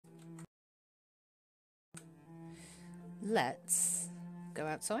Let's go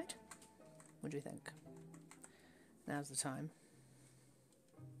outside. What do you think? Now's the time.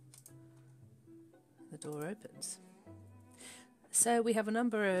 The door opens. So we have a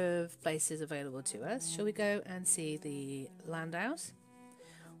number of places available to us. Shall we go and see the Landhaus?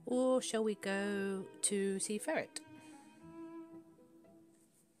 Or shall we go to see Ferret?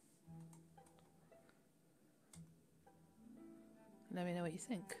 Let me know what you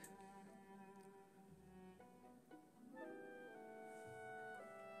think.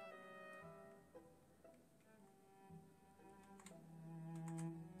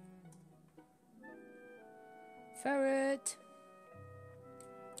 Ferret!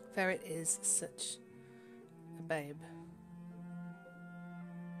 Ferret is such a babe.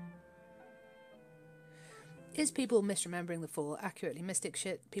 Is people misremembering the fall accurately mystic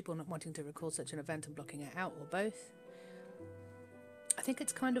shit? People not wanting to recall such an event and blocking it out, or both? I think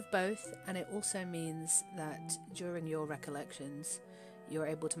it's kind of both, and it also means that during your recollections you're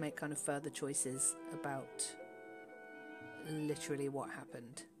able to make kind of further choices about literally what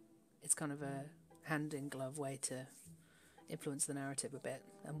happened. It's kind of a hand-in-glove way to influence the narrative a bit,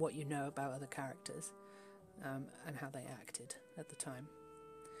 and what you know about other characters, and how they acted at the time.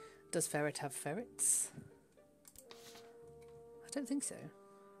 Does Ferret have ferrets? I don't think so.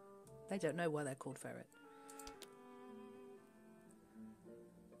 They don't know why they're called Ferret.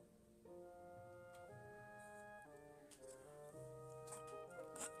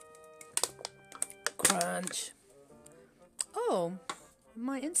 Crunch. Oh,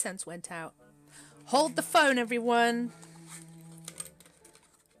 my incense went out. Hold the phone, everyone.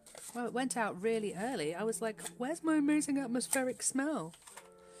 Well, it went out really early. I was like, where's my amazing atmospheric smell?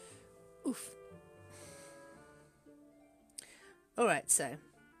 Oof. Alright, so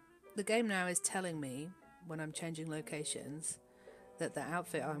the game now is telling me, when I'm changing locations, that the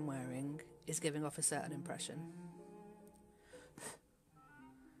outfit I'm wearing is giving off a certain impression.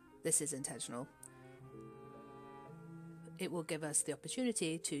 This is intentional. It will give us the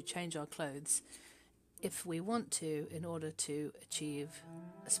opportunity to change our clothes if we want to, in order to achieve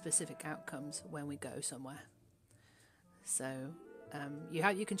specific outcomes when we go somewhere. So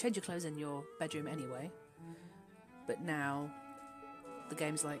you can change your clothes in your bedroom anyway, but now the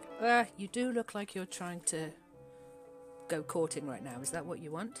game's like, you do look like you're trying to go courting right now. Is that what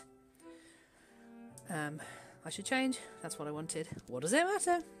you want? I should change. That's what I wanted. What does it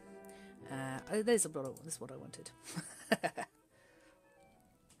matter? This is what I wanted.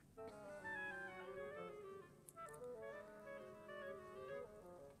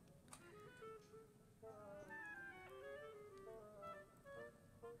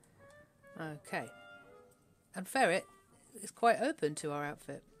 Okay. And Ferret is quite open to our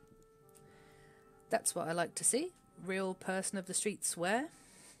outfit. That's what I like to see. Real person of the street swear.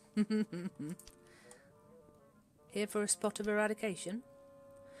 Here for a spot of eradication?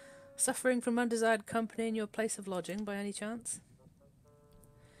 Suffering from undesired company in your place of lodging by any chance?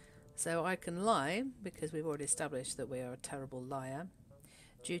 So I can lie, because we've already established that we are a terrible liar.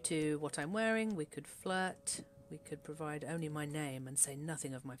 Due to what I'm wearing, we could flirt, we could provide only my name and say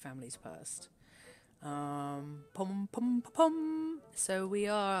nothing of my family's past. Pom pom pom pom. So we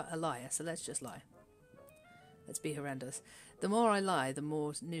are a liar, so let's just lie. Let's be horrendous. The more I lie, the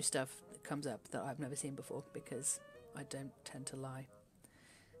more new stuff comes up that I've never seen before, because I don't tend to lie.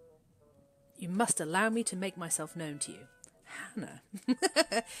 You must allow me to make myself known to you. Hannah.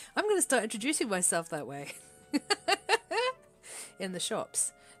 I'm going to start introducing myself that way. In the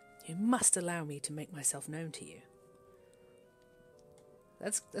shops. You must allow me to make myself known to you.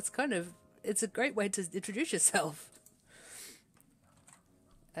 That's kind of... It's a great way to introduce yourself.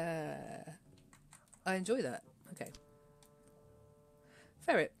 I enjoy that. Okay.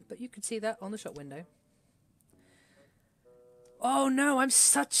 Ferret, but you can see that on the shop window. Oh no, I'm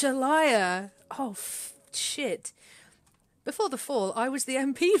such a liar. Oh, shit. Before the fall, I was the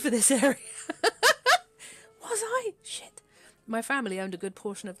MP for this area. Was I? Shit. My family owned a good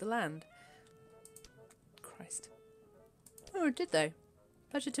portion of the land. Christ. Oh, did they?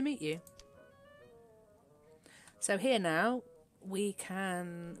 Pleasure to meet you. So here now, we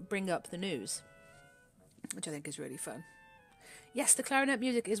can bring up the news, which I think is really fun. Yes, the clarinet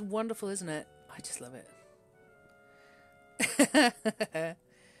music is wonderful, isn't it? I just love it.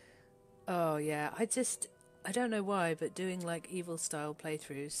 Oh yeah, I don't know why, but doing like evil style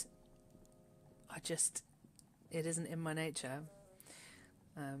playthroughs, it isn't in my nature.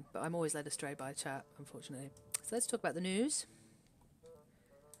 But I'm always led astray by chat, unfortunately. So let's talk about the news.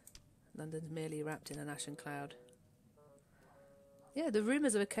 London's merely wrapped in an ashen cloud. Yeah, the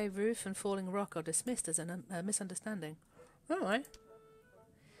rumours of a cave roof and falling rock are dismissed as a misunderstanding. Alright.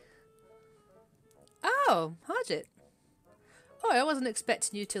 Oh, Harjit. Oh, I wasn't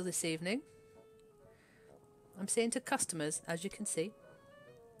expecting you till this evening. I'm seeing to customers, as you can see.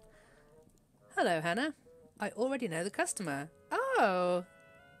 Hello, Hannah. I already know the customer. Oh,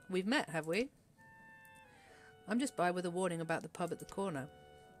 we've met, have we? I'm just by with a warning about the pub at the corner.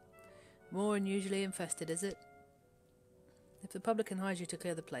 More unusually infested, is it? If the publican hires you to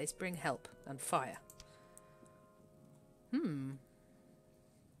clear the place, bring help and fire.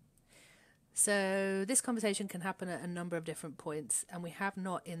 So this conversation can happen at a number of different points, and we have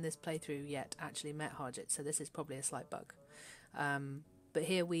not in this playthrough yet actually met Harjit, so this is probably a slight bug. But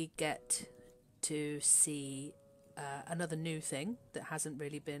here we get to see another new thing that hasn't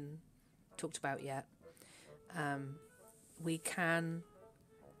really been talked about yet. We can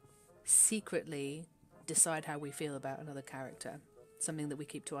secretly decide how we feel about another character, something that we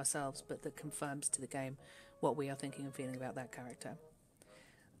keep to ourselves but that confirms to the game what we are thinking and feeling about that character.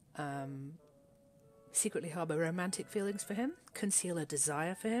 Secretly harbour romantic feelings for him, conceal a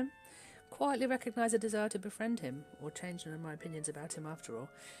desire for him, quietly recognise a desire to befriend him, or change none of my opinions about him after all.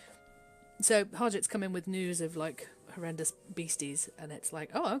 So Harjit's come in with news of like horrendous beasties, and it's like,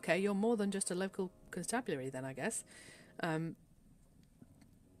 oh, okay, you're more than just a local constabulary then, I guess. I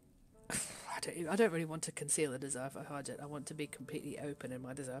don't really want to conceal a desire for Harjit. I want to be completely open in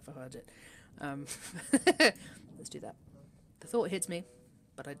my desire for Harjit. Let's do that. The thought hits me,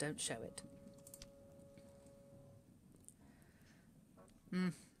 but I don't show it.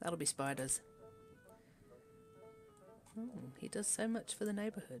 That'll be spiders. Oh, he does so much for the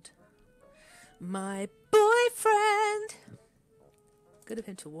neighbourhood. My boyfriend! Good of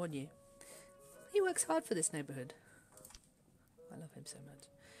him to warn you. He works hard for this neighbourhood. I love him so much.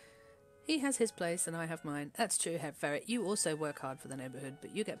 He has his place and I have mine. That's true, Head Ferret. You also work hard for the neighbourhood,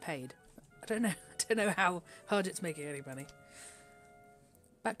 but you get paid. I don't know how Harjit's making any money.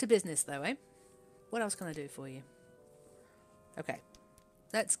 Back to business though, eh? What else can I do for you? Okay.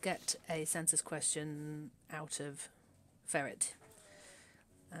 Let's get a census question out of Ferret.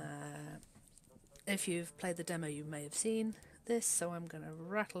 If you've played the demo, you may have seen this, so I'm going to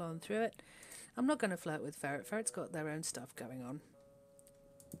rattle on through it. I'm not going to flirt with Ferret. Ferret's got their own stuff going on.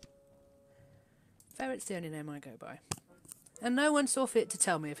 Ferret's the only name I go by. And no one saw fit to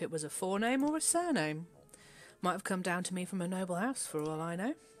tell me if it was a forename or a surname. Might have come down to me from a noble house, for all I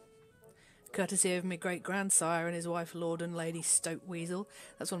know. Courtesy of my great-grandsire and his wife Lord and Lady Stoke Weasel.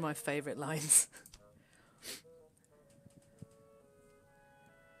 That's one of my favourite lines.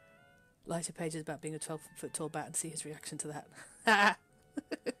 Lighter pages about being a 12-foot-tall bat and see his reaction to that.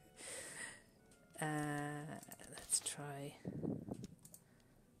 Let's try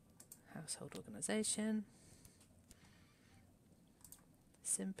household organisation.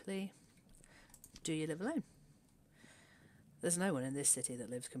 Simply, do you live alone? There's no one in this city that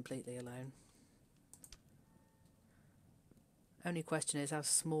lives completely alone. Only question is, how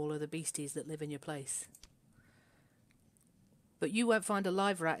small are the beasties that live in your place? But you won't find a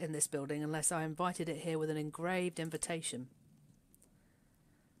live rat in this building unless I invited it here with an engraved invitation.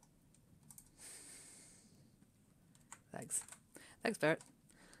 Thanks. Thanks, Ferret.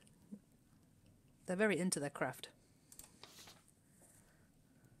 They're very into their craft.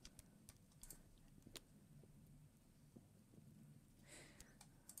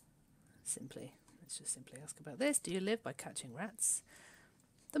 Let's just simply ask about this. Do you live by catching rats?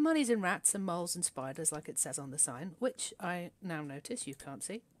 The money's in rats and moles and spiders, like it says on the sign, which I now notice you can't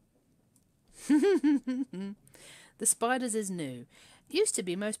see. The spiders is new. Used to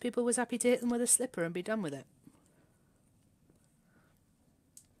be most people was happy to hit them with a slipper and be done with it.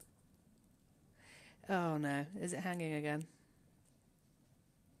 Oh no, is it hanging again?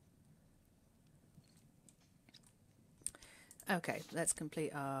 Okay, let's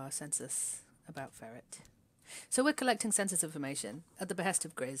complete our census about Ferret. So we're collecting census information at the behest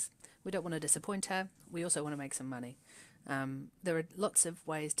of Grizz. We don't want to disappoint her. We also want to make some money. There are lots of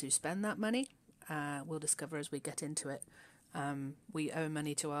ways to spend that money. We'll discover as we get into it. We owe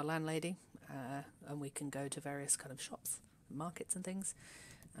money to our landlady, and we can go to various kind of shops, markets and things.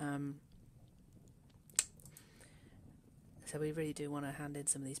 So we really do want to hand in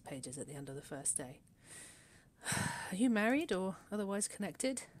some of these pages at the end of the first day. Are you married or otherwise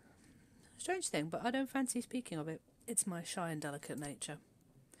connected? Strange thing, but I don't fancy speaking of it. It's my shy and delicate nature.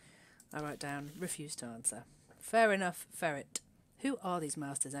 I write down, refuse to answer. Fair enough, Ferret. Who are these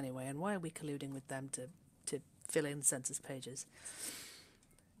masters anyway, and why are we colluding with them to fill in census pages?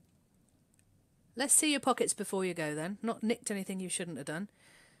 Let's see your pockets before you go then. Not nicked anything you shouldn't have done.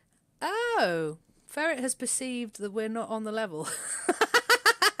 Oh, Ferret has perceived that we're not on the level.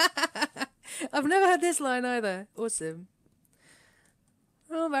 I've never had this line either. Awesome.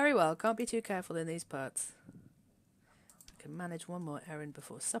 Oh, very well. Can't be too careful in these parts. can manage one more errand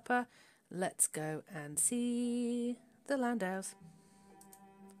before supper. Let's go and see the Landaus.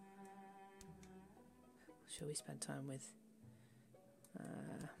 Shall we spend time with...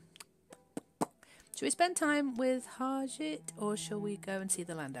 Shall we spend time with Harjit, or shall we go and see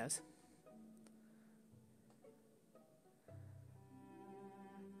the Landaus?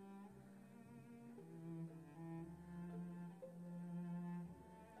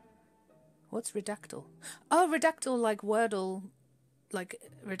 What's redactyl? Oh, redactyl like Wordle, like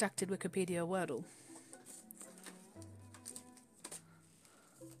redacted Wikipedia Wordle.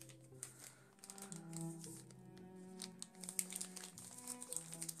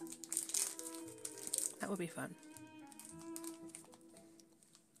 That would be fun.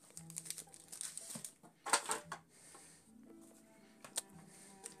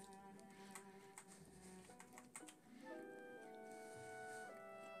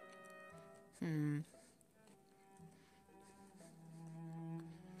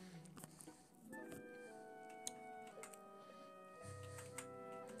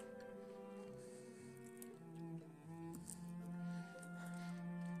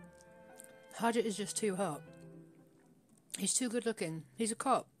 Harjit is just too hot. He's too good looking. He's a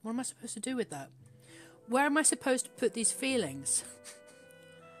cop. What am I supposed to do with that? Where am I supposed to put these feelings?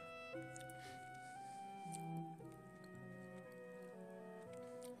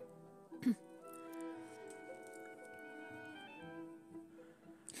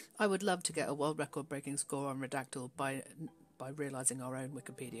 I would love to get a world record breaking score on redactyl by realising our own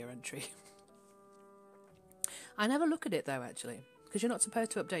Wikipedia entry. I never look at it though, actually. Because you're not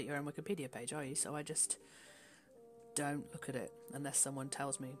supposed to update your own Wikipedia page, are you? So I just don't look at it unless someone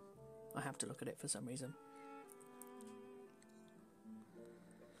tells me I have to look at it for some reason.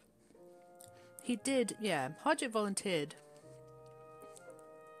 He did, yeah. Harjit volunteered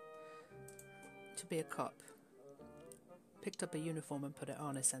to be a cop. Picked up a uniform and put it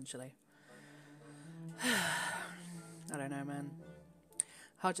on, essentially. I don't know, man.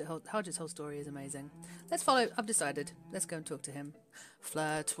 Harjit's whole story is amazing. Let's follow. I've decided. Let's go and talk to him.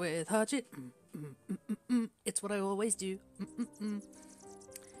 Flirt with Harjit. It's what I always do.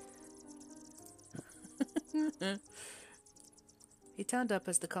 He turned up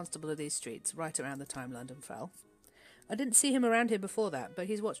as the constable of these streets, right around the time London fell. I didn't see him around here before that, but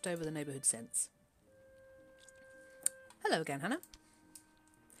he's watched over the neighbourhood since. Hello again, Hannah.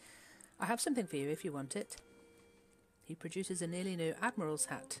 I have something for you if you want it. He produces a nearly new Admiral's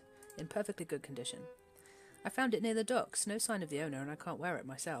hat, in perfectly good condition. I found it near the docks, no sign of the owner, and I can't wear it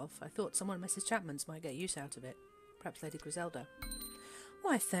myself. I thought someone at Mrs. Chapman's might get use out of it. Perhaps Lady Griselda.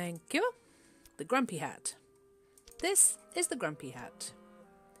 Why, thank you. The Grumpy Hat. This is the Grumpy Hat.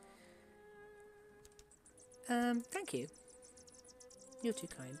 Thank you. You're too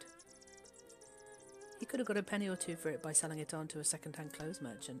kind. He could have got a penny or two for it by selling it on to a second-hand clothes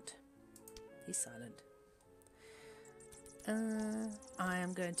merchant. He's silent. I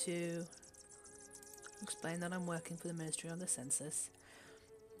am going to explain that I'm working for the Ministry on the Census.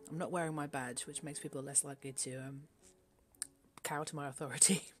 I'm not wearing my badge, which makes people less likely to cower to my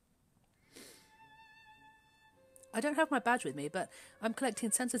authority. I don't have my badge with me, but I'm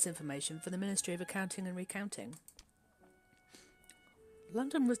collecting census information for the Ministry of Accounting and Recounting.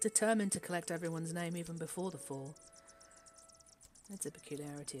 London was determined to collect everyone's name even before the fall. It's a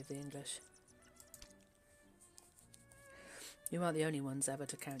peculiarity of the English. You aren't the only ones ever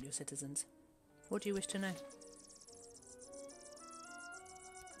to count your citizens. What do you wish to know?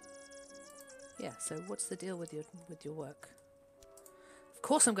 Yeah, so what's the deal with your work? Of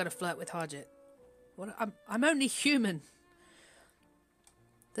course I'm going to flirt with Harjit. I'm only human.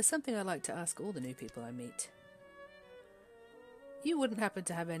 There's something I like to ask all the new people I meet. You wouldn't happen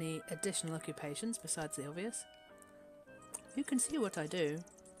to have any additional occupations besides the obvious? You can see what I do.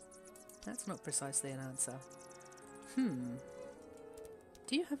 That's not precisely an answer.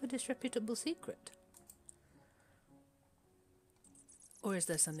 Do you have a disreputable secret? Or is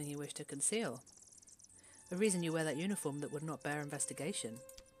there something you wish to conceal? A reason you wear that uniform that would not bear investigation?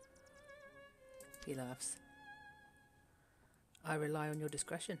 He laughs. I rely on your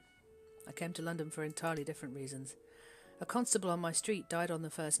discretion. I came to London for entirely different reasons. A constable on my street died on the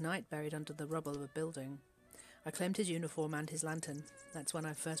first night, buried under the rubble of a building. I claimed his uniform and his lantern. That's when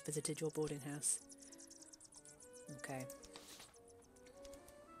I first visited your boarding house. Okay.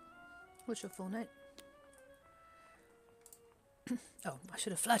 What's your full name? Oh, I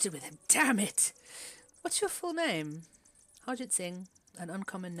should have flirted with him. Damn it! What's your full name? Harjit Singh, an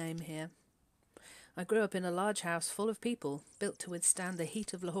uncommon name here. I grew up in a large house full of people, built to withstand the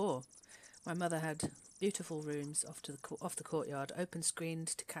heat of Lahore. My mother had beautiful rooms off the courtyard, open screened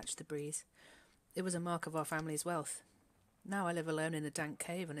to catch the breeze. It was a mark of our family's wealth. Now I live alone in a dank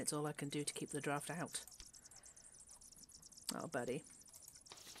cave and it's all I can do to keep the draft out. Oh, buddy.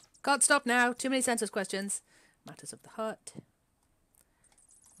 Can't stop now. Too many census questions. Matters of the heart. I'm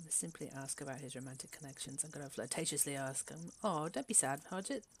going to simply ask about his romantic connections. I'm going to flirtatiously ask him, oh, don't be sad,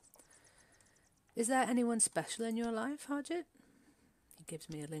 Harjit. Is there anyone special in your life, Harjit? He gives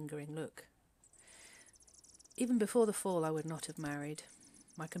me a lingering look. Even before the fall, I would not have married.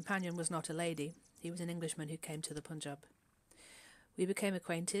 My companion was not a lady. He was an Englishman who came to the Punjab. We became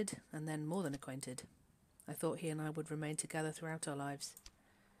acquainted, and then more than acquainted. I thought he and I would remain together throughout our lives.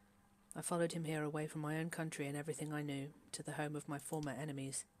 I followed him here away from my own country and everything I knew, to the home of my former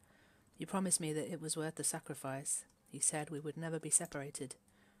enemies. He promised me that it was worth the sacrifice. He said we would never be separated.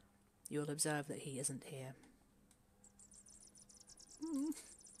 You'll observe that he isn't here.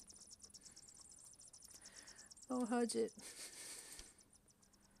 Oh, Harjit.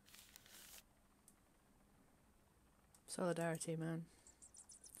 Solidarity, man.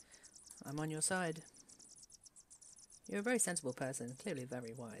 I'm on your side. You're a very sensible person, clearly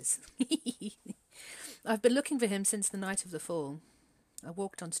very wise. I've been looking for him since the night of the fall. I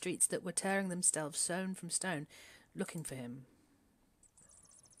walked on streets that were tearing themselves stone from stone, looking for him.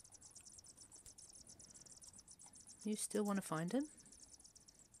 You still want to find him?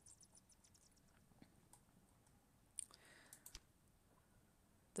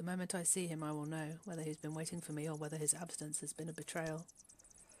 The moment I see him, I will know whether he's been waiting for me or whether his absence has been a betrayal.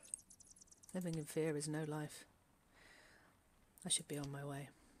 Living in fear is no life. I should be on my way.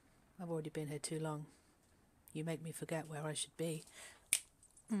 I've already been here too long. You make me forget where I should be.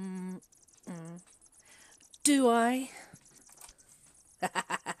 Do I?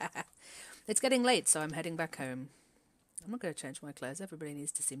 It's getting late, so I'm heading back home. I'm not going to change my clothes. Everybody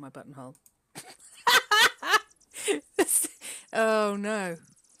needs to see my buttonhole. Oh, no.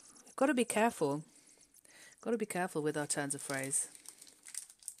 Got to be careful. Got to be careful with our turns of phrase.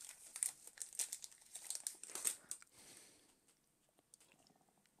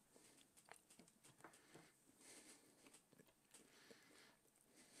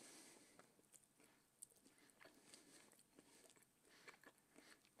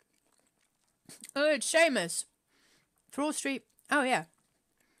 Oh, it's Seamus. Thrall Street. Oh, yeah.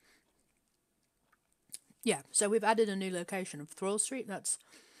 Yeah, so we've added a new location of Thrall Street. That's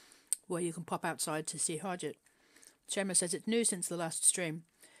where you can pop outside to see Harjit. Seamus says it's new since the last stream.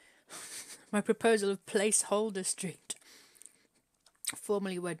 My proposal of Placeholder Street,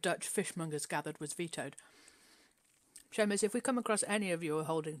 formerly where Dutch fishmongers gathered, was vetoed. Seamus, if we come across any of you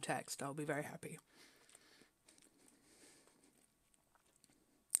holding text, I'll be very happy.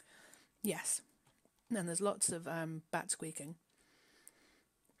 Yes. And there's lots of bat squeaking.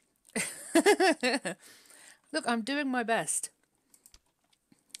 Look, I'm doing my best.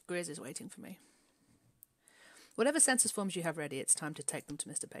 Grizz is waiting for me. Whatever census forms you have ready, it's time to take them to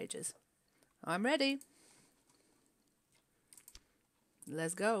Mr. Pages. I'm ready.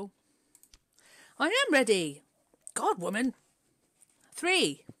 Let's go. I am ready. God, woman.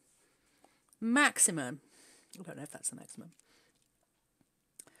 3. Maximum. I don't know if that's the maximum.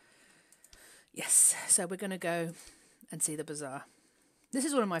 Yes, so we're going to go and see the bazaar. This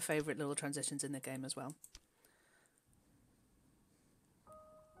is one of my favourite little transitions in the game as well.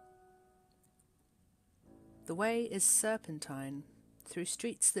 The way is serpentine, through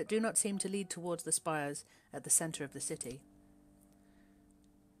streets that do not seem to lead towards the spires at the centre of the city.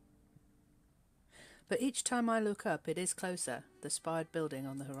 But each time I look up, it is closer, the spired building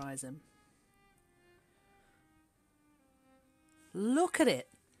on the horizon. Look at it!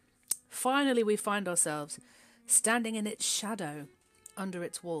 Finally we find ourselves standing in its shadow, under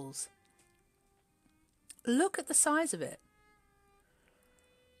its walls. Look at the size of it.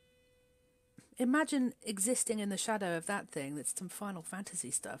 Imagine existing in the shadow of that thing. That's some Final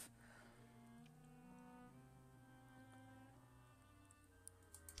Fantasy stuff.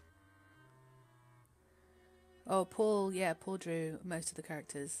 Oh, Paul drew most of the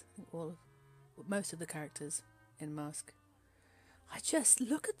characters. Most of the characters in Mask. I just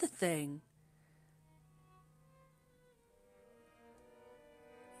look at the thing.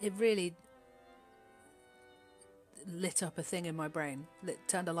 It really lit up a thing in my brain.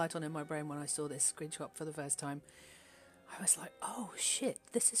 Turned a light on in my brain when I saw this screenshot for the first time. I was like, oh shit,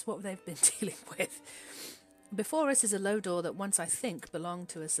 this is what they've been dealing with. Before us is a low door that once I think belonged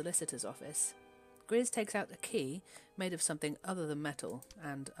to a solicitor's office. Grizz takes out a key made of something other than metal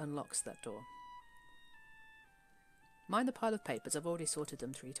and unlocks that door. Mind the pile of papers, I've already sorted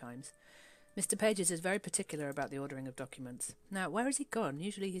them 3 times. Mr. Pages is very particular about the ordering of documents. Now, where has he gone?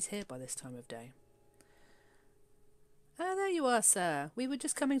 Usually he's here by this time of day. Ah, there you are, sir. We were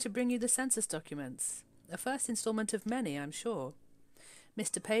just coming to bring you the census documents. A first instalment of many, I'm sure.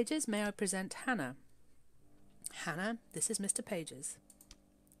 Mr. Pages, may I present Hannah? Hannah, this is Mr. Pages.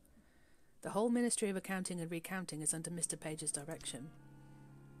 The whole Ministry of Accounting and Recounting is under Mr. Pages' direction.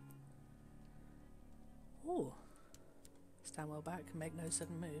 Ooh. Stand well back and make no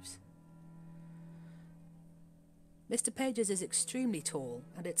sudden moves. Mr. Pages is extremely tall,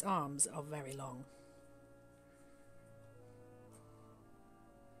 and its arms are very long.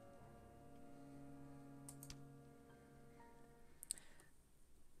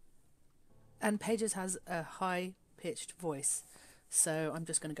 And Pages has a high-pitched voice, so I'm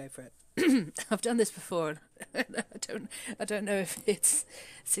just going to go for it. I've done this before. I don't know if it's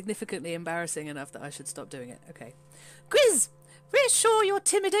significantly embarrassing enough that I should stop doing it. Okay. Quiz! Reassure your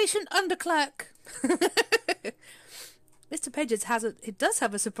timidation underclerk. Mr. Pages does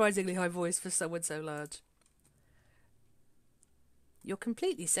have a surprisingly high voice for someone so large. You're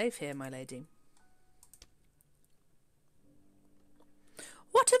completely safe here, my lady.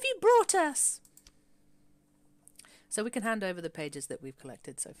 What have you brought us? So we can hand over the pages that we've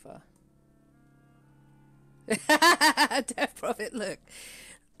collected so far. Deaf Prophet, look.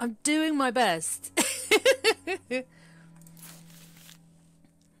 I'm doing my best.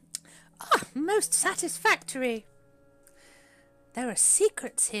 Most satisfactory. There are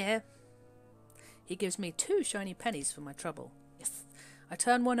secrets here. He gives me 2 shiny pennies for my trouble. Yes. I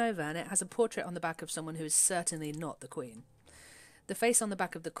turn one over and it has a portrait on the back of someone who is certainly not the Queen. The face on the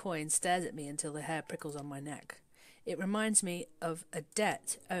back of the coin stares at me until the hair prickles on my neck. It reminds me of a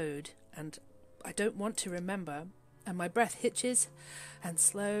debt owed, and I don't want to remember, and my breath hitches and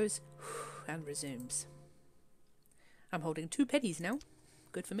slows and resumes. I'm holding 2 pennies now.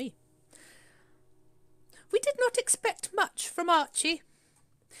 Good for me. We did not expect much from Archie.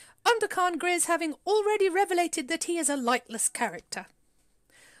 Undercarn Grizz having already revelated that he is a lightless character.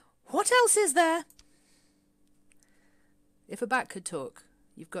 What else is there? If a bat could talk,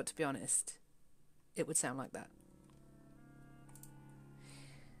 you've got to be honest, it would sound like that.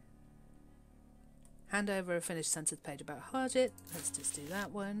 Hand over a finished census page about Harjit. Let's just do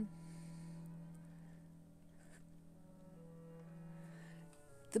that one.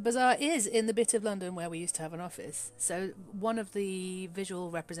 The bazaar is in the bit of London where we used to have an office. So one of the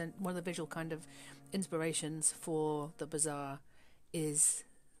visual kind of inspirations for the bazaar is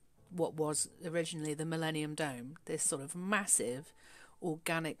what was originally the Millennium Dome, this sort of massive,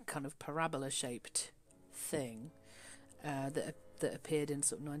 organic kind of parabola-shaped thing that appeared in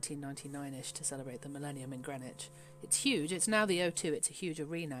sort of 1999-ish to celebrate the millennium in Greenwich. It's huge. It's now the O2. It's a huge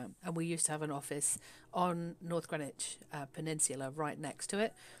arena, and we used to have an office on North Greenwich Peninsula right next to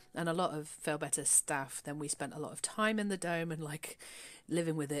it, and a lot of Fairbetter staff. Then we spent a lot of time in the dome and like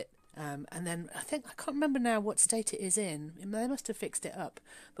living with it. And then I can't remember now what state it is in. They must have fixed it up.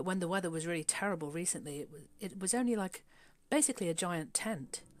 But when the weather was really terrible recently, it was only like basically a giant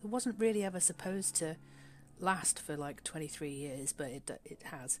tent. It wasn't really ever supposed to last for like 23 years, but it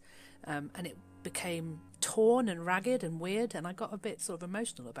has. And it became torn and ragged and weird, and I got a bit sort of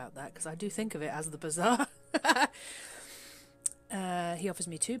emotional about that because I do think of it as the bazaar. He offers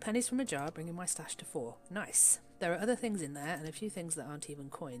me 2 pennies from a jar, bringing my stash to 4. Nice. There are other things in there, and a few things that aren't even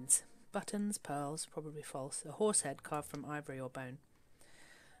coins. Buttons, pearls, probably false, a horse head carved from ivory or bone.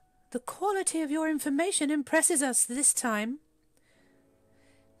 The quality of your information impresses us this time.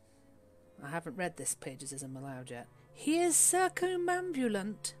 I haven't read this pageism aloud yet. He is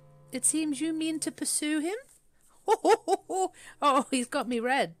circumambulant. It seems you mean to pursue him? Oh, he's got me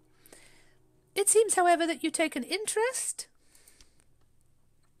read. It seems, however, that you take an interest.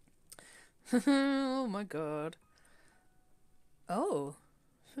 Oh my god. Oh.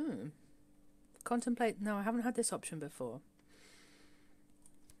 Contemplate. No, I haven't had this option before.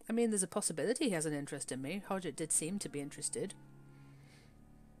 I mean, there's a possibility he has an interest in me. Harjit did seem to be interested.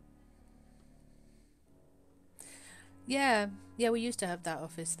 Yeah, we used to have that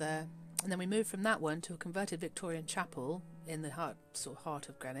office there. And then we moved from that one to a converted Victorian chapel in the heart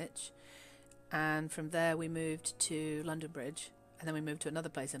of Greenwich. And from there we moved to London Bridge. And then we moved to another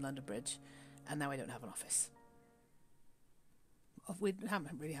place in London Bridge. And now we don't have an office. We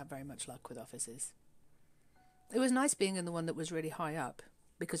haven't really had very much luck with offices. It was nice being in the one that was really high up,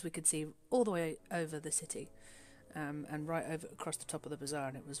 because we could see all the way over the city, and right over across the top of the bazaar,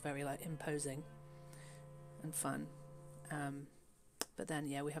 and it was very like imposing and fun. But then,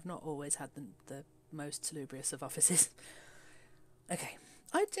 yeah, we have not always had the most salubrious of offices. Okay,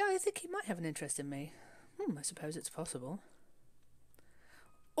 I think he might have an interest in me. I suppose it's possible.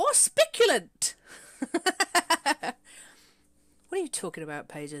 Or speculant! What are you talking about,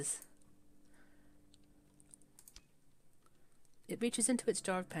 Pages? It reaches into its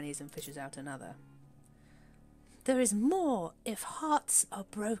jar of pennies and fishes out another. There is more if hearts are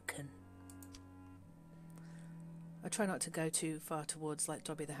broken. I try not to go too far towards like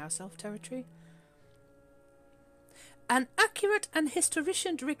Dobby the House Elf territory. An accurate and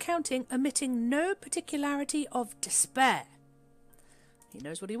historicient recounting omitting no particularity of despair. He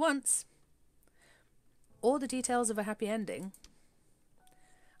knows what he wants. Or the details of a happy ending.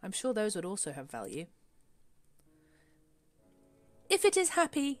 I'm sure those would also have value. If it is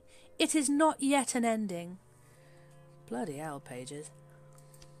happy, it is not yet an ending. Bloody hell, pages.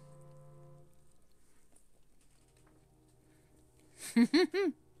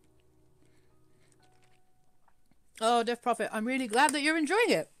 Oh, Death Prophet, I'm really glad that you're enjoying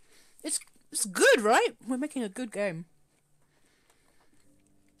it. It's good, right? We're making a good game.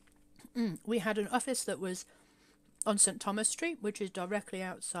 We had an office that was on St Thomas Street, which is directly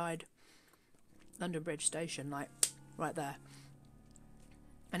outside London Bridge Station, like right there.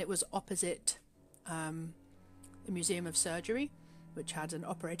 And it was opposite the Museum of Surgery, which had an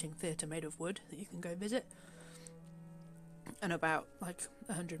operating theatre made of wood that you can go visit. And about like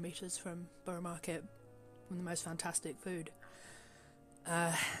 100 metres from Borough Market, from the most fantastic food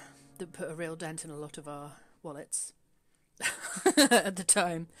that put a real dent in a lot of our wallets at the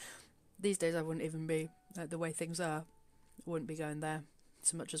time. These days I wouldn't even be, the way things are, I wouldn't be going there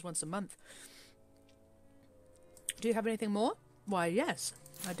so much as once a month. Do you have anything more? Why, yes,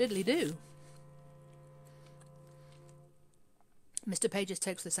 I diddly do. Mr. Pages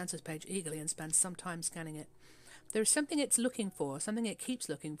takes the census page eagerly and spends some time scanning it. There is something it's looking for, something it keeps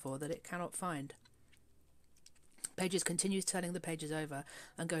looking for that it cannot find. Pages continues turning the pages over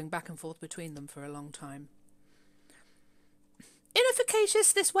and going back and forth between them for a long time.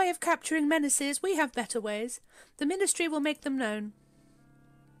 Inefficacious this way of capturing menaces. We have better ways. The Ministry will make them known.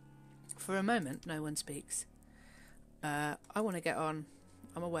 For a moment, no one speaks. I want to get on.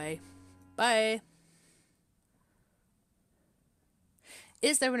 I'm away. Bye.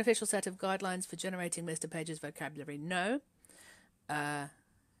 Is there an official set of guidelines for generating Mr. Page's vocabulary? No.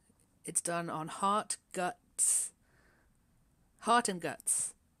 It's done on heart and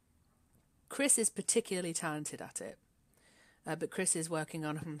guts. Chris is particularly talented at it. But Chris is working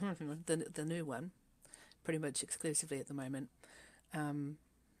on the new one, pretty much exclusively at the moment. Em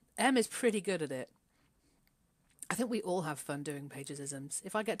is pretty good at it. I think we all have fun doing pagesisms.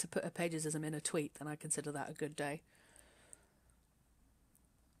 If I get to put a pagesism in a tweet, then I consider that a good day.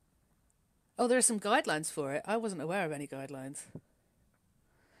 Oh, there are some guidelines for it. I wasn't aware of any guidelines.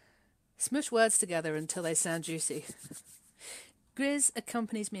 Smush words together until they sound juicy. Grizz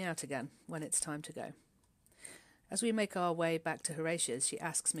accompanies me out again when it's time to go. As we make our way back to Horatia's, she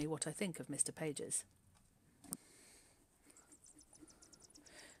asks me what I think of Mr. Pages.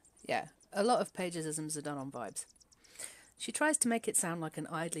 Yeah, a lot of pagesisms are done on vibes. She tries to make it sound like an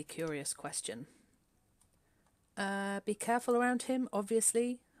idly curious question. Be careful around him,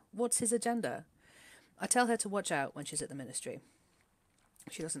 obviously. What's his agenda? I tell her to watch out when she's at the Ministry.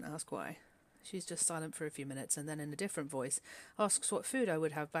 She doesn't ask why. She's just silent for a few minutes and then in a different voice asks what food I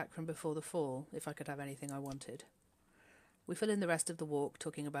would have back from before the fall, if I could have anything I wanted. We fill in the rest of the walk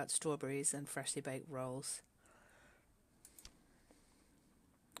talking about strawberries and freshly baked rolls.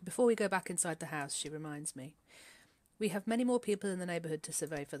 Before we go back inside the house, she reminds me. We have many more people in the neighbourhood to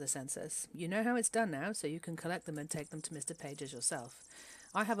survey for the census. You know how it's done now, so you can collect them and take them to Mr. Pages yourself.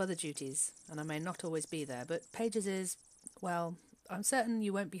 I have other duties, and I may not always be there, but Pages is, well, I'm certain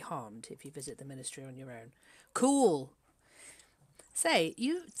you won't be harmed if you visit the Ministry on your own. Cool! Say,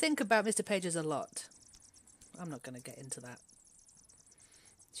 you think about Mr. Pages a lot. I'm not going to get into that.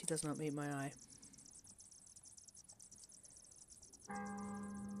 She does not meet my eye.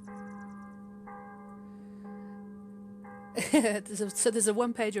 So there's a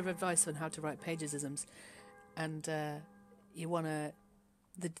one-page of advice on how to write pagesisms, and you want to...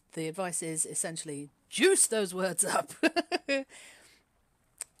 The advice is essentially juice those words up. Yeah,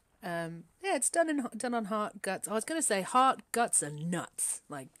 it's done on heart, guts. I was going to say heart, guts, and nuts.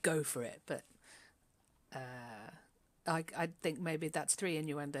 Like, go for it. But I think maybe that's 3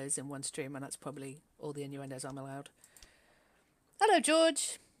 innuendos in one stream, and that's probably all the innuendos I'm allowed. Hello,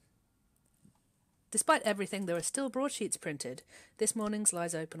 George. Despite everything, there are still broadsheets printed. This morning's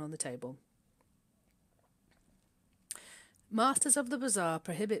lies open on the table. Masters of the Bazaar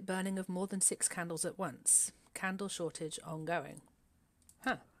prohibit burning of more than 6 candles at once. Candle shortage ongoing.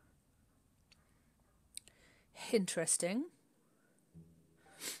 Huh. Interesting.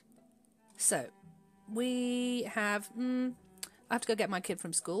 So, we have... I have to go get my kid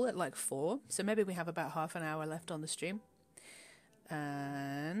from school at like 4, so maybe we have about half an hour left on the stream.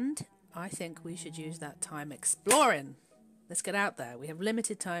 And I think we should use that time exploring Let's get out there. We have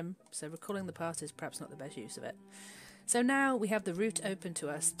limited time, so recalling the past is perhaps not the best use of it. So now we have the route open to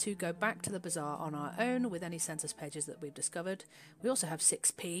us to go back to the bazaar on our own with any census pages that we've discovered. We also have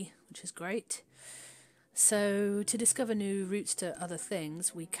 6p, which is great. So to discover new routes to other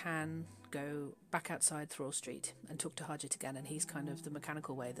things, we can go back outside Thrall Street and talk to Harjit again, and he's kind of the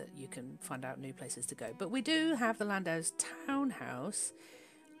mechanical way that you can find out new places to go. But we do have the Landau's townhouse,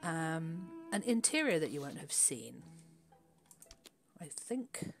 an interior that you won't have seen, I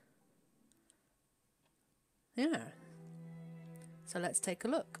think. Yeah. So let's take a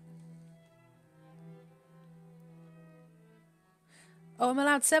look. Oh, I'm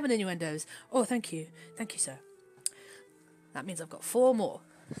allowed 7 innuendos. Oh, thank you. Thank you, sir. That means I've got 4 more.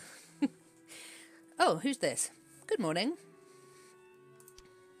 Oh, who's this? Good morning.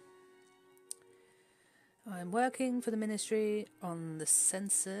 I'm working for the ministry on the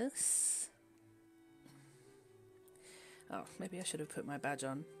census. Oh, maybe I should have put my badge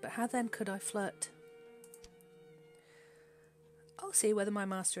on. But how then could I flirt? I'll see whether my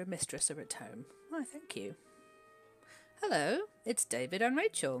master and mistress are at home. Why, thank you. Hello, it's David and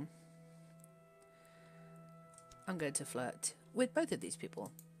Rachel. I'm going to flirt with both of these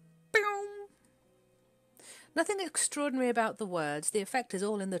people. Nothing extraordinary about the words. The effect is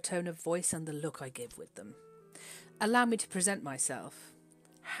all in the tone of voice and the look I give with them. Allow me to present myself.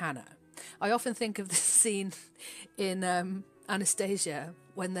 Hannah. I often think of this scene in Anastasia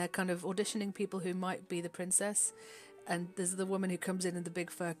when they're kind of auditioning people who might be the princess. And there's the woman who comes in the big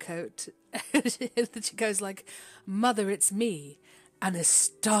fur coat. And she goes like, "Mother, it's me,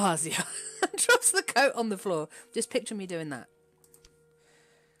 Anastasia." And drops the coat on the floor. Just picture me doing that.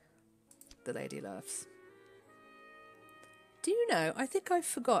 The lady laughs. Do you know, I think I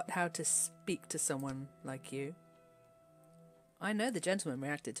forgot how to speak to someone like you. I know the gentleman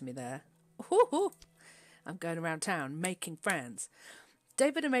reacted to me there. Ooh, I'm going around town making friends.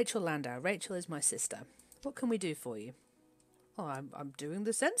 David and Rachel Landau. Rachel is my sister. What can we do for you? Oh, I'm doing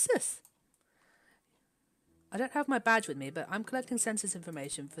the census. I don't have my badge with me, but I'm collecting census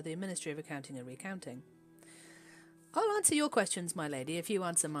information for the Ministry of Accounting and Recounting. I'll answer your questions, my lady, if you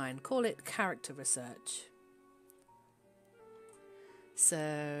answer mine. Call it character research.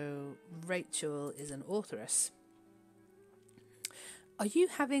 So, Rachel is an authoress. Are you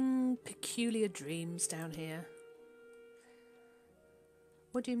having peculiar dreams down here?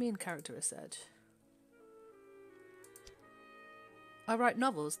 What do you mean, character research? I write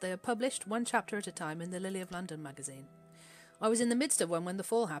novels. They are published 1 chapter at a time in the Lily of London magazine. I was in the midst of one when the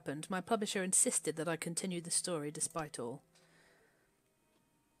fall happened. My publisher insisted that I continue the story despite all.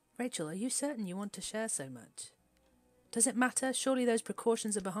 Rachel, are you certain you want to share so much? Does it matter? Surely those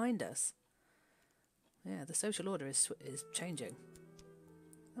precautions are behind us. Yeah, the social order is changing.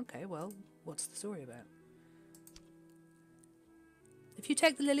 Okay, well, what's the story about? If you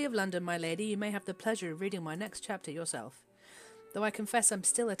take the Lily of London, my lady, you may have the pleasure of reading my next chapter yourself, though I confess I'm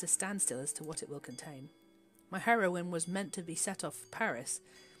still at a standstill as to what it will contain. My heroine was meant to set off for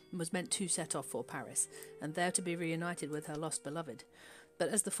Paris, and there to be reunited with her lost beloved. But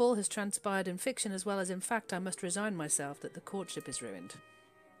as the fall has transpired in fiction as well as in fact, I must resign myself that the courtship is ruined.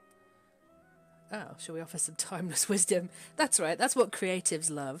 Oh, shall we offer some timeless wisdom? That's right, that's what creatives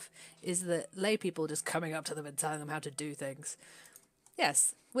love, is that lay people just coming up to them and telling them how to do things.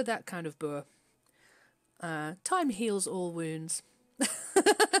 Yes, with that kind of boor. Time heals all wounds.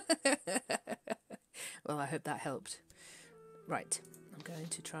 Well, I hope that helped. Right, I'm going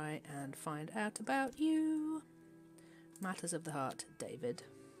to try and find out about you. Matters of the heart, David.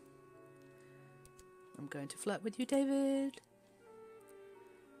 I'm going to flirt with you, David.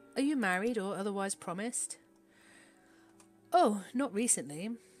 Are you married or otherwise promised? Oh, not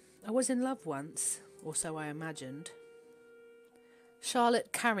recently. I was in love once, or so I imagined.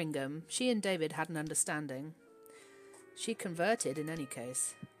 Charlotte Carringham. She and David had an understanding. She converted in any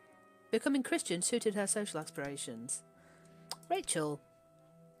case. Becoming Christian suited her social aspirations. Rachel.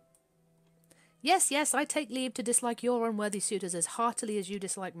 Yes, I take leave to dislike your unworthy suitors as heartily as you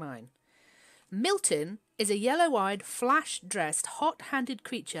dislike mine. Milton is a yellow-eyed, flash-dressed, hot-handed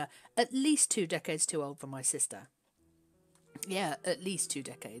creature at least 2 decades too old for my sister. Yeah, at least 2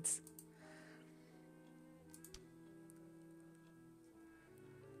 decades.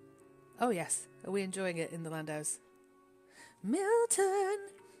 Oh yes, are we enjoying it in the Landaus? Milton!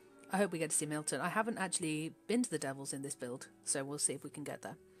 I hope we get to see Milton. I haven't actually been to the Devils in this build, so we'll see if we can get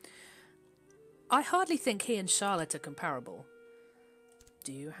there. I hardly think he and Charlotte are comparable.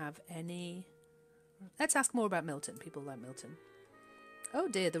 Do you have any... Let's ask more about Milton. People like Milton. Oh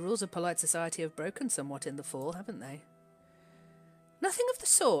dear, the rules of polite society have broken somewhat in the fall, haven't they? Nothing of the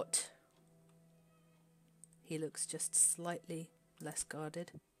sort. He looks just slightly less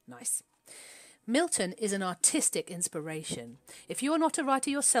guarded. Nice. Milton is an artistic inspiration. If you are not a writer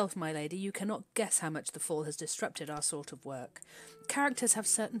yourself, my lady, you cannot guess how much the fall has disrupted our sort of work. Characters have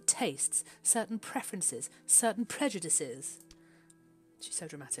certain tastes, certain preferences, certain prejudices. She's so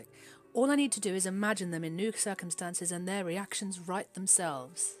dramatic. All I need to do is imagine them in new circumstances and their reactions write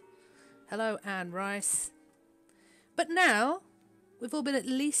themselves. Hello, Anne Rice. But now, we've all been at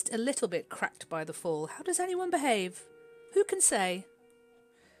least a little bit cracked by the fall. How does anyone behave? Who can say?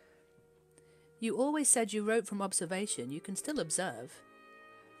 You always said you wrote from observation. You can still observe.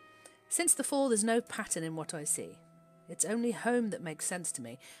 Since the fall, there's no pattern in what I see. It's only home that makes sense to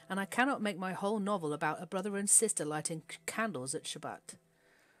me, and I cannot make my whole novel about a brother and sister lighting candles at Shabbat.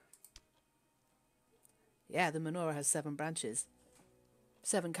 Yeah, the menorah has 7 branches.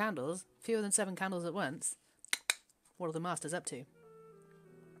 7 candles? Fewer than 7 candles at once? What are the masters up to?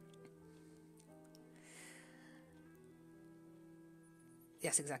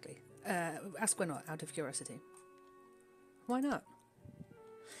 Yes, exactly. Ask why not, out of curiosity. Why not?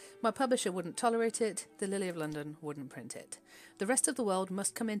 My publisher wouldn't tolerate it. The Lily of London wouldn't print it. The rest of the world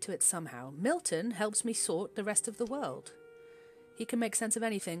must come into it somehow. Milton helps me sort the rest of the world. He can make sense of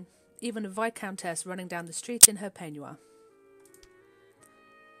anything, even a viscountess running down the street in her peignoir.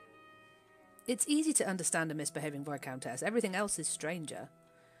 It's easy to understand a misbehaving viscountess. Everything else is stranger.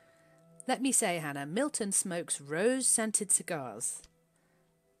 Let me say, Hannah, Milton smokes rose-scented cigars.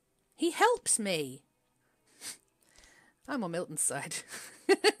 He helps me. I'm on Milton's side.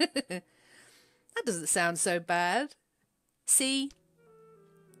 That doesn't sound so bad. See?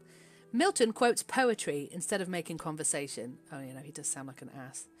 Milton quotes poetry instead of making conversation. Oh, you know, he does sound like an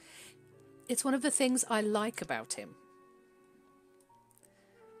ass. It's one of the things I like about him.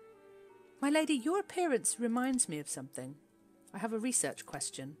 My lady, your appearance reminds me of something. I have a research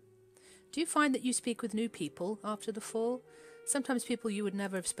question. Do you find that you speak with new people after the fall? Sometimes people you would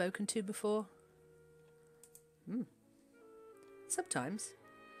never have spoken to before? Sometimes.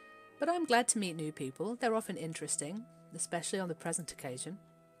 But I'm glad to meet new people. They're often interesting, especially on the present occasion.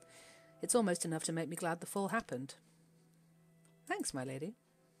 It's almost enough to make me glad the fall happened. Thanks, my lady.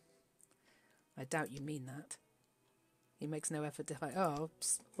 I doubt you mean that. He makes no effort to hide. Oh,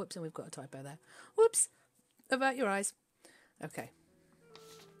 whoops, and we've got a typo there. Whoops! Avert your eyes. Okay.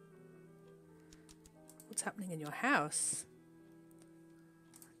 What's happening in your house?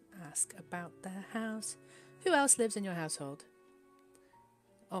 Ask about their house. Who else lives in your household?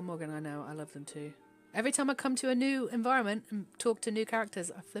 Oh, Morgan, I know. I love them too. Every time I come to a new environment and talk to new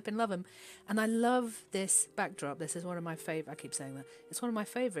characters, I flipping love them. And I love this backdrop. This is one of my favourite. I keep saying that. It's one of my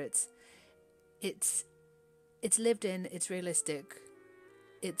favourites. It's lived in. It's realistic.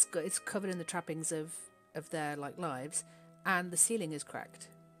 It's covered in the trappings of their lives, and the ceiling is cracked.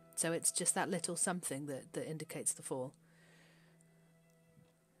 So it's just that little something that indicates the fall.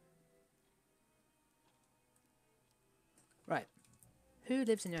 Right. Who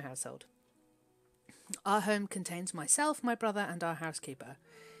lives in your household? Our home contains myself, my brother, and our housekeeper.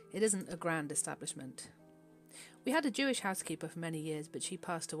 It isn't a grand establishment. We had a Jewish housekeeper for many years, but she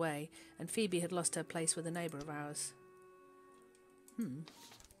passed away, and Phoebe had lost her place with a neighbour of ours. Well,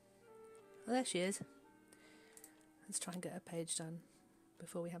 there she is. Let's try and get her page done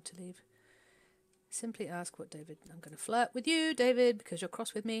before we have to leave. Simply ask what David... I'm going to flirt with you, David, because you're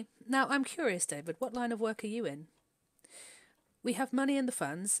cross with me. Now, I'm curious, David, what line of work are you in? We have money in the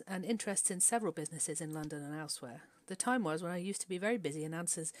funds and interests in several businesses in London and elsewhere. The time was when I used to be very busy in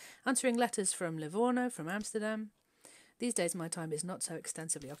answering letters from Livorno, from Amsterdam. These days my time is not so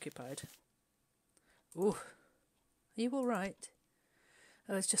extensively occupied. Ooh, are you all right?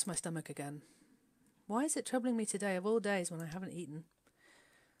 Oh, it's just my stomach again. Why is it troubling me today of all days when I haven't eaten?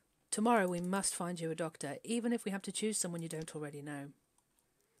 Tomorrow we must find you a doctor, even if we have to choose someone you don't already know.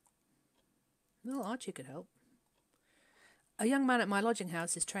 Well, Archie could help. A young man at my lodging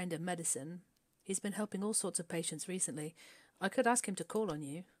house is trained in medicine. He's been helping all sorts of patients recently. I could ask him to call on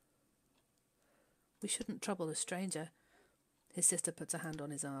you. We shouldn't trouble a stranger. His sister puts a hand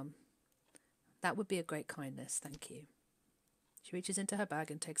on his arm. That would be a great kindness, thank you. She reaches into her bag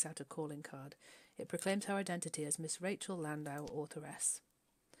and takes out a calling card. It proclaims her identity as Miss Rachel Landau, authoress.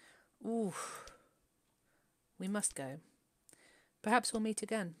 Ooh. We must go. Perhaps we'll meet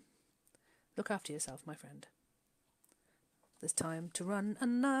again. Look after yourself, my friend. There's time to run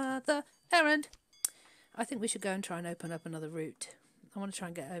another errand. I think we should go and try and open up another route. I want to try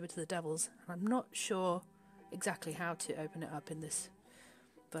and get over to the Devils. I'm not sure exactly how to open it up in this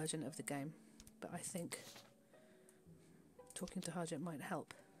version of the game, but I think talking to Harjit might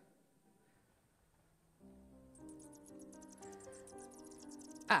help.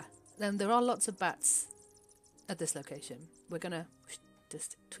 Then there are lots of bats at this location. We're going to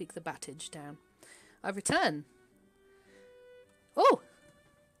just tweak the battage down. I return. Oh,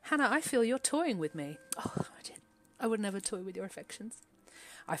 Hannah, I feel you're toying with me. Oh, I would never toy with your affections.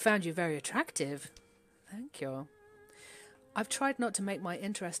 I found you very attractive. Thank you. I've tried not to make my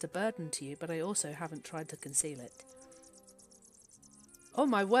interest a burden to you, but I also haven't tried to conceal it. Oh,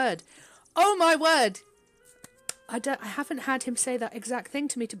 my word. Oh, my word. I haven't had him say that exact thing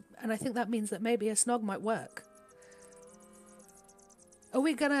to me, and I think that means that maybe a snog might work. Are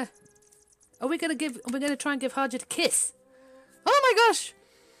we gonna try and give Harjit a kiss? Oh my gosh!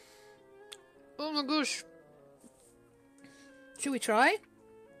 Oh my gosh! Should we try?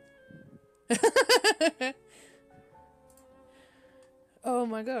 Oh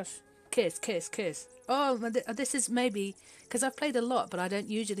my gosh! Kiss, kiss, kiss! Oh, this is maybe because I've played a lot, but I don't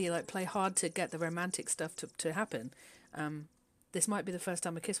usually play hard to get the romantic stuff to happen. This might be the first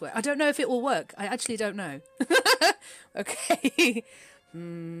time a kiss works. I don't know if it will work. I actually don't know. Okay.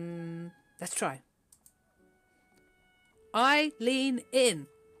 Let's try. I lean in.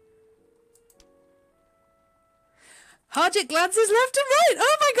 Harjit glances left and right.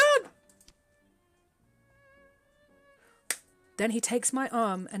 Oh my god! Then he takes my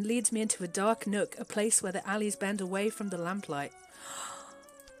arm and leads me into a dark nook, a place where the alleys bend away from the lamplight.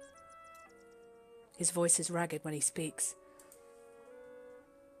 His voice is ragged when he speaks.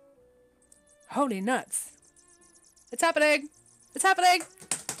 Holy nuts! It's happening! It's happening!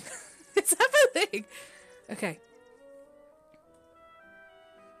 It's happening! Okay.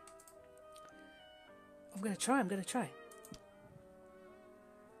 I'm gonna try.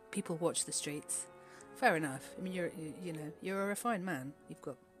 People watch the streets. Fair enough. I mean, you're a refined man. You've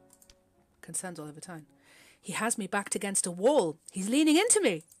got concerns all over town. He has me backed against a wall. He's leaning into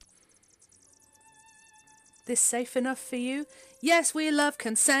me. This safe enough for you? Yes, we love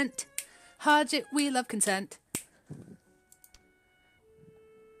consent. Harjit, we love consent.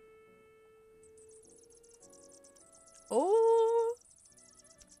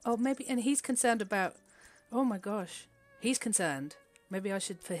 Oh, maybe, and he's concerned about. Oh my gosh, he's concerned. Maybe I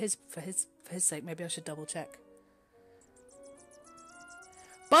should, for his sake, maybe I should double check.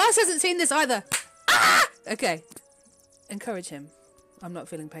 Boss hasn't seen this either. Ah! Okay, encourage him. I'm not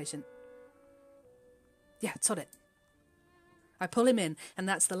feeling patient. Yeah, sod it. I pull him in, and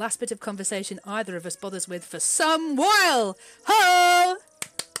that's the last bit of conversation either of us bothers with for some while. Ho!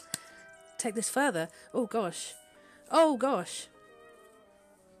 Take this further. Oh gosh. Oh gosh.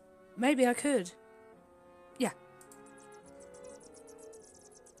 Maybe I could. Yeah.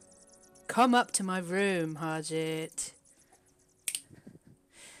 Come up to my room, Harjit.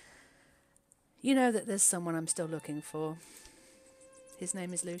 You know that there's someone I'm still looking for. His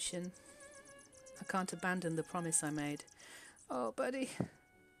name is Lucian. I can't abandon the promise I made. Oh, buddy.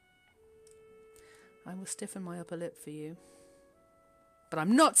 I will stiffen my upper lip for you. But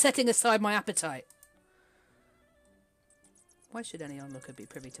I'm not setting aside my appetite. Why should any onlooker be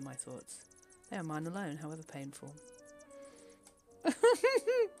privy to my thoughts? They are mine alone, however painful.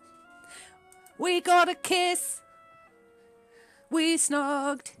 We got a kiss. We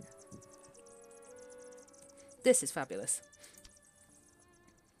snogged. This is fabulous.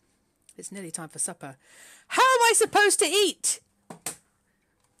 It's nearly time for supper. How am I supposed to eat?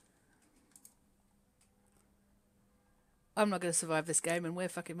 I'm not going to survive this game, and we're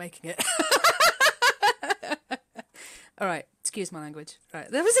fucking making it. All right, excuse my language. All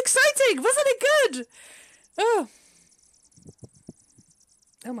right, that was exciting, wasn't it good?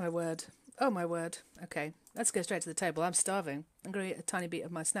 Oh my word. Oh my word. Okay, let's go straight to the table. I'm starving. I'm going to eat a tiny bit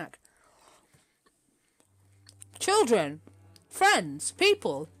of my snack. Children, friends,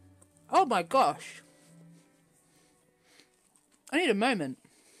 people. Oh my gosh. I need a moment.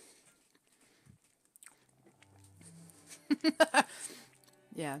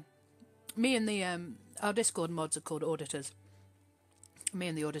 Yeah. Me and the our Discord mods are called auditors. Me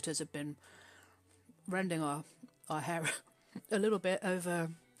and the auditors have been rending our hair a little bit over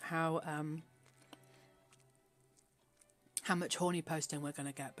how much horny posting we're going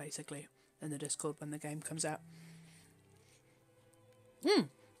to get, basically, in the Discord when the game comes out.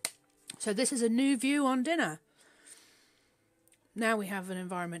 So this is a new view on dinner. Now we have an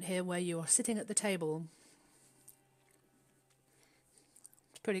environment here where you are sitting at the table.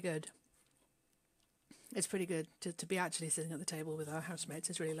 It's pretty good. It's pretty good to be actually sitting at the table with our housemates.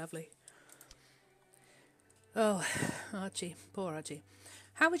 It's really lovely. Oh, Archie. Poor Archie.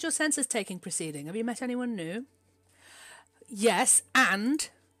 How is your census taking proceeding? Have you met anyone new? Yes, and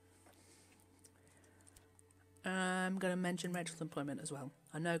I'm going to mention Rachel's employment as well.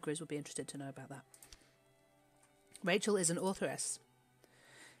 I know Grizz would be interested to know about that. Rachel is an authoress.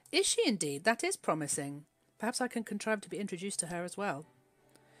 Is she indeed? That is promising. Perhaps I can contrive to be introduced to her as well.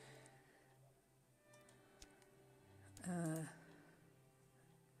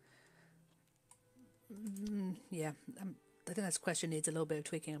 Yeah, I think this question needs a little bit of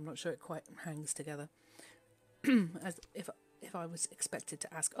tweaking. I'm not sure it quite hangs together. As if I was expected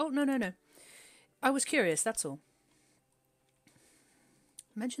to ask. Oh, no. I was curious, that's all.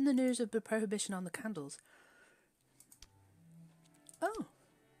 Mention the news of the prohibition on the candles. Oh.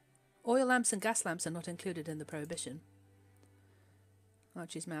 Oil lamps and gas lamps are not included in the prohibition.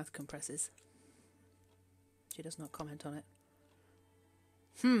 Archie's mouth compresses. She does not comment on it.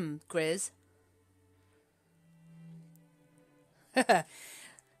 Grizz.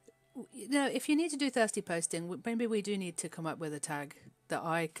 If you need to do thirsty posting, maybe we do need to come up with a tag that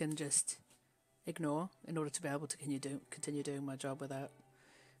I can just ignore in order to be able to continue doing my job without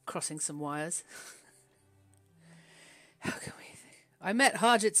crossing some wires. How can we think? I met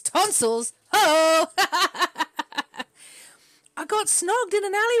Harjit's tonsils. Oh! I got snogged in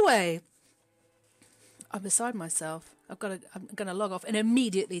an alleyway. I'm beside myself. I'm going to log off and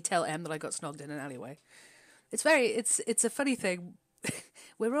immediately tell Em that I got snogged in an alleyway. It's a funny thing.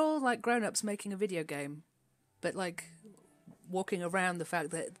 We're all like grown-ups making a video game, but like walking around the fact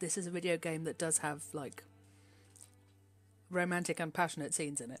that this is a video game that does have like romantic and passionate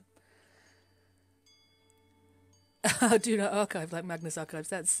scenes in it. Do not archive like Magnus archives.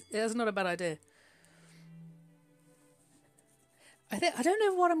 That's not a bad idea. I don't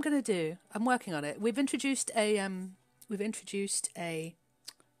know what I'm going to do. I'm working on it. We've introduced a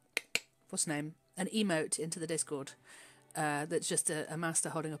what's the name? An emote into the Discord. That's just a master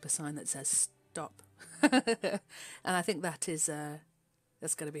holding up a sign that says stop. And I think that's going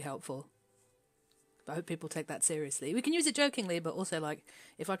to be helpful. I hope people take that seriously. We can use it jokingly, but also like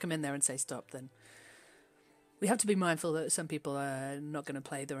if I come in there and say stop, then we have to be mindful that some people are not going to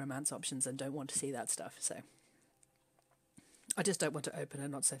play the romance options and don't want to see that stuff. So I just don't want to open a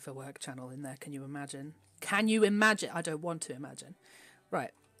not safe for work channel in there. Can you imagine? I don't want to imagine.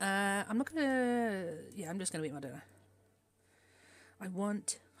 Right. I'm not going to... Yeah, I'm just going to eat my dinner. We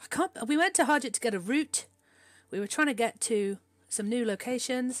went to Harjit to get a route. We were trying to get to some new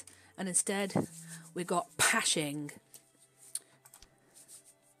locations, and instead we got pashing.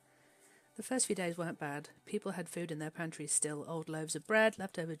 The first few days weren't bad. People had food in their pantries still, old loaves of bread,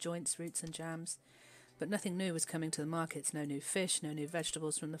 leftover joints, roots and jams. But nothing new was coming to the markets, no new fish, no new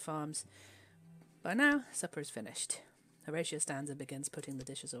vegetables from the farms. By now, supper is finished. Horatia stands and begins putting the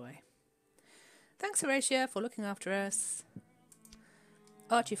dishes away. Thanks, Horatia, for looking after us.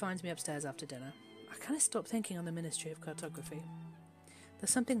 Archie finds me upstairs after dinner. I kind of stopped thinking on the Ministry of Cartography.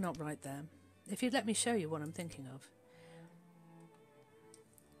 There's something not right there. If you'd let me show you what I'm thinking of.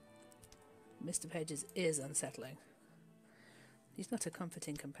 Mr. Pages is unsettling. He's not a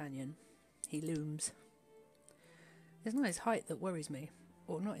comforting companion. He looms. It's not his height that worries me,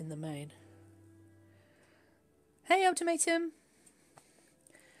 or not in the main. Hey, Ultimatum!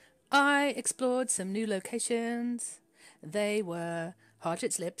 I explored some new locations. They were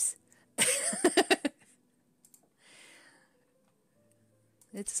Harjit's lips.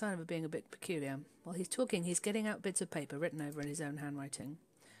 It's a sign of it being a bit peculiar. While he's talking, he's getting out bits of paper written over in his own handwriting.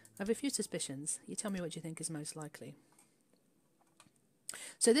 I have a few suspicions. You tell me what you think is most likely.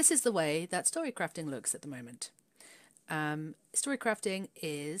 So this is the way that story crafting looks at the moment. Story crafting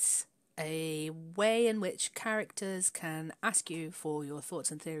is a way in which characters can ask you for your thoughts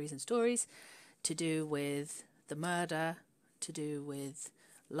and theories and stories to do with the murder, to do with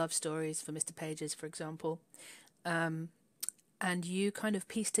love stories for Mr. Pages, for example. And you kind of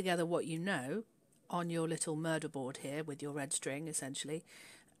piece together what you know on your little murder board here with your red string, essentially.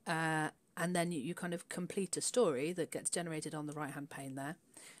 And then you kind of complete a story that gets generated on the right-hand pane there.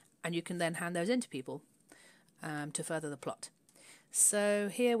 And you can then hand those into people to further the plot. So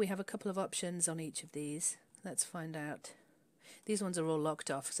here we have a couple of options on each of these. Let's find out. These ones are all locked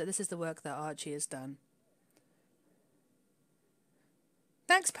off. So this is the work that Archie has done.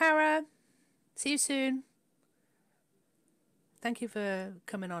 Thanks, Para. See you soon. Thank you for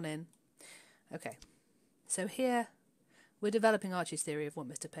coming on in. Okay. So here we're developing Archie's theory of what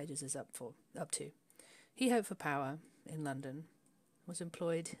Mr. Pages is up to. He hoped for power in London, was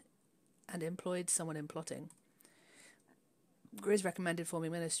employed someone in plotting. Grizz recommended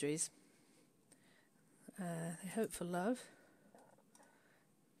forming ministries. They hope for love.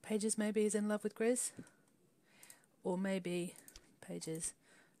 Pages maybe is in love with Grizz. Or maybe Pages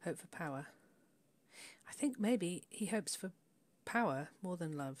hope for power. I think maybe he hopes for power more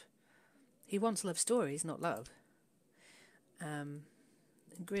than love. He wants love stories, not love.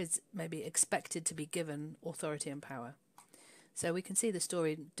 Grizz may be expected to be given authority and power. So we can see the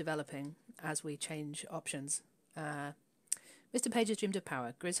story developing as we change options. Mr. Page has dreamed of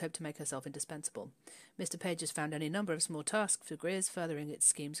power. Grizz hoped to make herself indispensable. Mr. Page has found any number of small tasks for Grizz, furthering its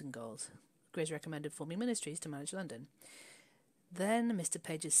schemes and goals. Grizz recommended forming ministries to manage London. Then Mr.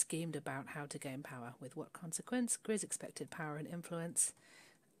 Page has schemed about how to gain power. With what consequence? Grizz expected power and influence.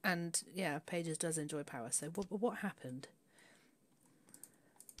 And, yeah, Pages does enjoy power. So what happened?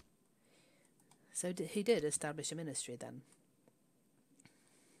 So he did establish a ministry then.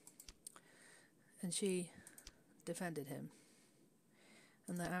 And she defended him.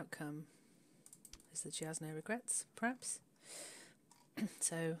 And the outcome is that she has no regrets, perhaps.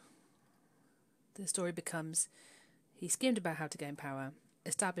 So the story becomes, he schemed about how to gain power,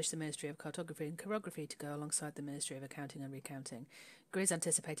 established the Ministry of Cartography and Chirography to go alongside the Ministry of Accounting and Recounting. Grizz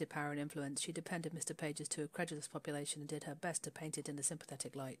anticipated power and influence. She depended Mr. Pages to a credulous population and did her best to paint it in a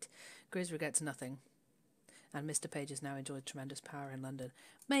sympathetic light. Grizz regrets nothing. And Mr. Pages now enjoys tremendous power in London.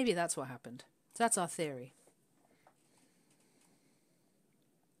 Maybe that's what happened. So that's our theory.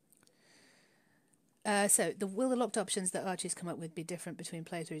 Will the locked options that Archie's come up with be different between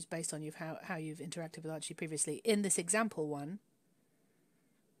playthroughs based on how you've interacted with Archie previously? In this example one,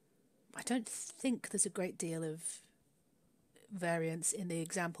 I don't think there's a great deal of variance in the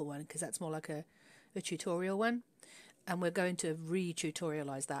example one, because that's more like a tutorial one. And we're going to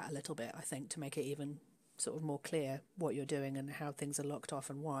re-tutorialise that a little bit, I think, to make it even sort of more clear what you're doing and how things are locked off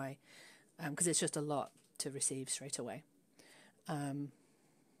and why. Because it's just a lot to receive straight away.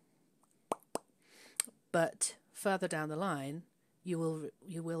 But further down the line, you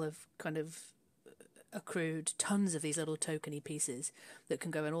will have kind of accrued tons of these little tokeny pieces that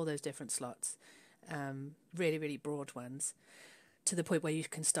can go in all those different slots, really, really broad ones, to the point where you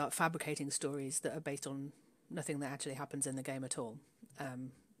can start fabricating stories that are based on nothing that actually happens in the game at all.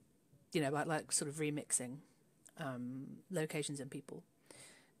 Like sort of remixing locations and people.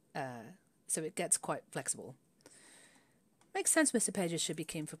 So it gets quite flexible. Makes sense Mr. Pages should be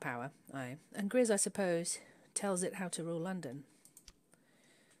keen for power, aye. And Grizz, I suppose, tells it how to rule London.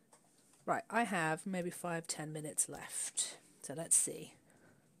 Right, I have maybe 5-10 minutes left. So let's see.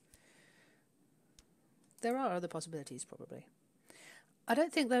 There are other possibilities, probably. I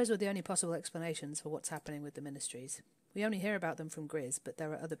don't think those were the only possible explanations for what's happening with the ministries. We only hear about them from Grizz, but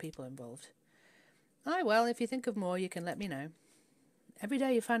there are other people involved. Aye, well, if you think of more, you can let me know. Every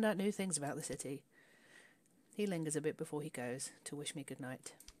day you find out new things about the city. He lingers a bit before he goes to wish me good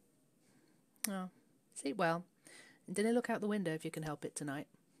night. Oh, sleep well. And dinner look out the window if you can help it tonight.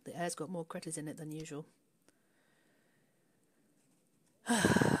 The air's got more critters in it than usual.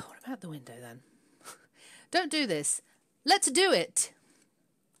 What about the window then? Don't do this. Let's do it!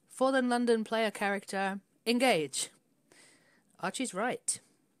 Fallen London player character, engage. Archie's right.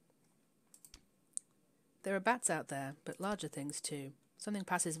 There are bats out there, but larger things too. Something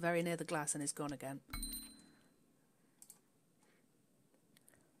passes very near the glass and is gone again.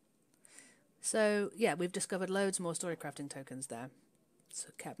 So, yeah, we've discovered loads more story crafting tokens there. So,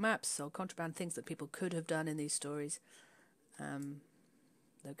 kept maps, sold contraband, things that people could have done in these stories.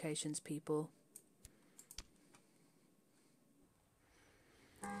 Locations, people.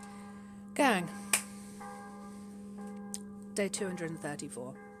 Gang. Day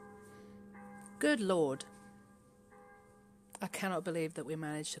 234. Good Lord. I cannot believe that we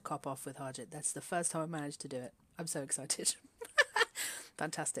managed to cop off with Harjit. That's the first time I managed to do it. I'm so excited.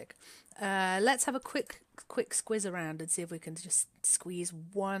 Fantastic. Let's have a quick squiz around and see if we can just squeeze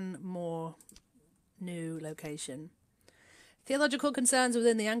one more new location. Theological concerns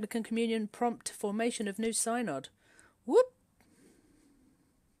within the Anglican Communion prompt formation of new synod. Whoop!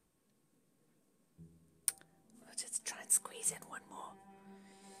 I'll just try and squeeze in one more.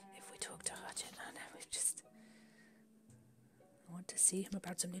 If we talk to Harjit, I know we've just... I want to see him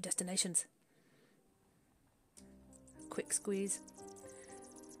about some new destinations. Quick squeeze.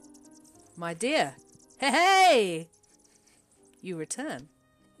 My dear. Hey! You return.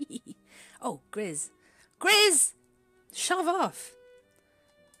 Oh, Grizz. Grizz! Shove off!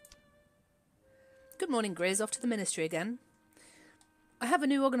 Good morning, Grizz. Off to the ministry again. I have a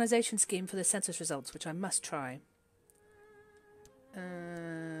new organisation scheme for the census results, which I must try.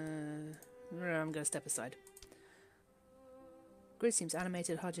 I'm going to step aside. Grizz seems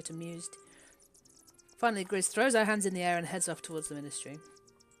animated, Harjit amused. Finally, Grizz throws her hands in the air and heads off towards the ministry.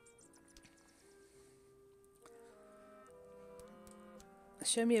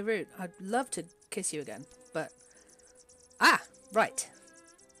 Show me a route. I'd love to kiss you again, but... Ah! Right.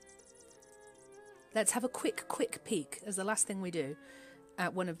 Let's have a quick peek, as the last thing we do,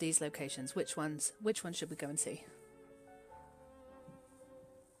 at one of these locations. Which one should we go and see?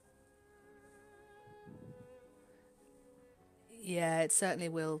 Yeah, it certainly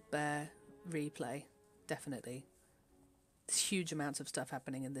will bear replay, definitely. There's huge amounts of stuff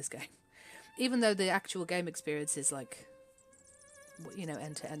happening in this game. Even though the actual game experience is like, you know,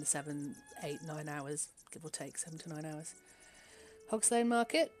 end to end 7, 8, 9 hours, give or take 7 to 9 hours. Hogs Lane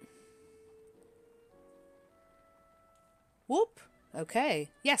Market. Whoop. Okay.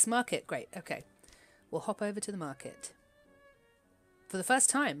 Yes, market. Great. Okay. We'll hop over to the market. For the first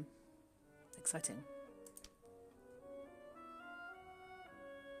time. Exciting.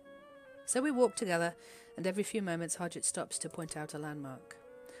 So we walk together, and every few moments Harjit stops to point out a landmark,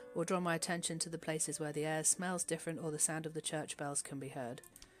 or draw my attention to the places where the air smells different or the sound of the church bells can be heard.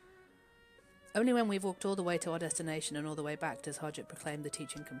 Only when we've walked all the way to our destination and all the way back does Harjit proclaim the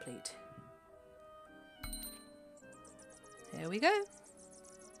teaching complete. Here we go.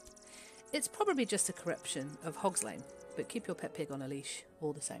 It's probably just a corruption of Hogs Lane, but keep your pet pig on a leash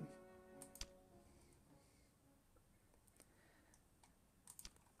all the same.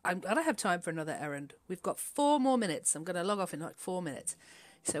 I don't have time for another errand. We've got 4 more minutes. I'm going to log off in like 4 minutes.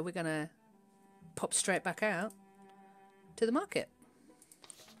 So we're going to pop straight back out to the market.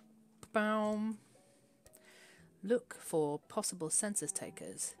 Boom. Look for possible census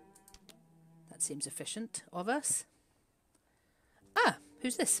takers. That seems efficient of us. Ah,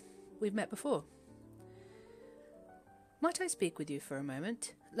 who's this? We've met before. Might I speak with you for a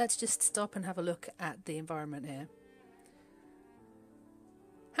moment? Let's just stop and have a look at the environment here.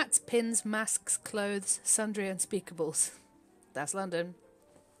 Hats, pins, masks, clothes, sundry unspeakables. That's London.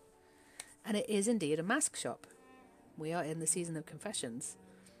 And it is indeed a mask shop. We are in the season of confessions.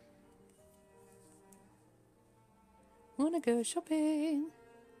 Wanna go shopping?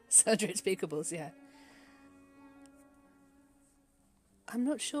 Sundry unspeakables, yeah. I'm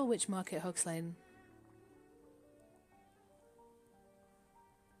not sure which market Hogs Lane.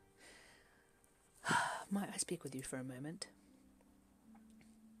 Might I speak with you for a moment?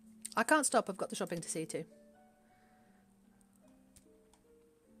 I can't stop, I've got the shopping to see to.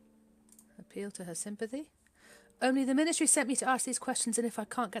 Appeal to her sympathy? Only the ministry sent me to ask these questions, and if I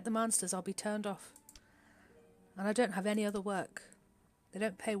can't get them answers, I'll be turned off. And I don't have any other work. They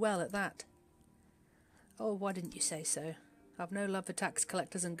don't pay well at that. Oh, why didn't you say so? I've no love for tax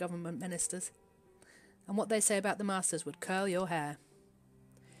collectors and government ministers. And what they say about the masters would curl your hair.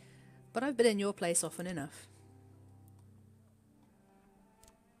 But I've been in your place often enough.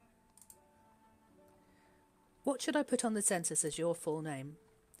 What should I put on the census as your full name?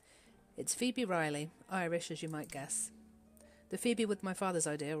 It's Phoebe Riley, Irish as you might guess. The Phoebe with my father's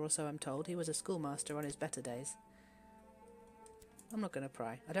idea, or so I'm told. He was a schoolmaster on his better days. I'm not going to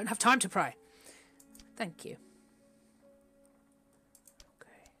pry. I don't have time to pry. Thank you.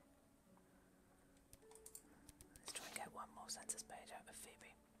 Okay. Let's try and get one more census page out of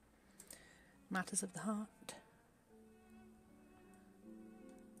Phoebe. Matters of the heart.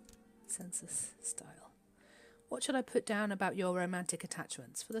 Census style. What should I put down about your romantic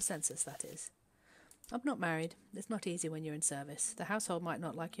attachments? For the census, that is. I'm not married. It's not easy when you're in service. The household might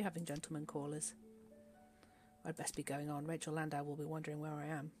not like you having gentlemen callers. I'd best be going on. Rachel Landau will be wondering where I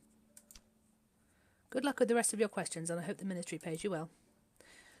am. Good luck with the rest of your questions, and I hope the ministry pays you well.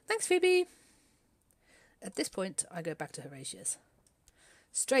 Thanks, Phoebe. At this point, I go back to Horatius.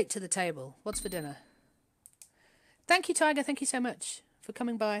 Straight to the table. What's for dinner? Thank you, Tiger. Thank you so much for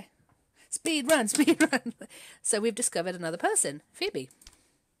coming by. Speed run, speed run. So we've discovered another person, Phoebe.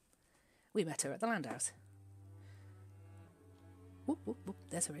 We met her at the Landhaus. Whoop, whoop, whoop.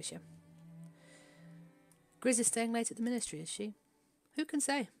 There's Horatio. Grizz is staying late at the ministry, is she? Who can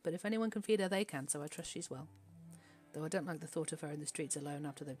say? But if anyone can feed her, they can, so I trust she's well. Though I don't like the thought of her in the streets alone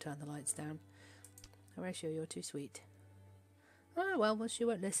after they've turned the lights down. Horatio, you're too sweet. Oh, well, she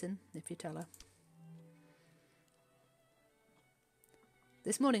won't listen if you tell her.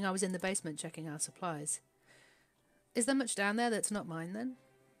 This morning I was in the basement checking our supplies. Is there much down there that's not mine, then?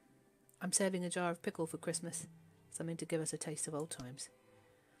 I'm saving a jar of pickle for Christmas, something to give us a taste of old times.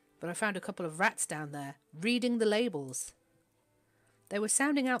 But I found a couple of rats down there, reading the labels. They were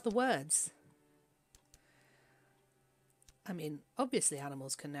sounding out the words. I mean, obviously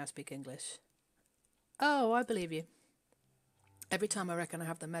animals can now speak English. Oh, I believe you. Every time I reckon I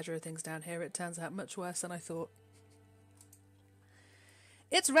have the measure of things down here, it turns out much worse than I thought.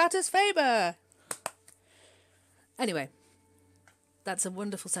 It's Rattus Faber! Anyway, that's a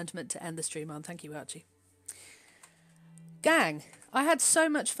wonderful sentiment to end the stream on. Thank you, Archie. Gang, I had so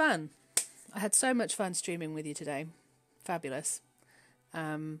much fun. I had so much fun streaming with you today. Fabulous.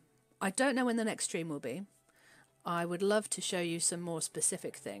 I don't know when the next stream will be. I would love to show you some more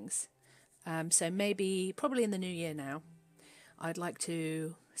specific things. So maybe, probably in the new year now, I'd like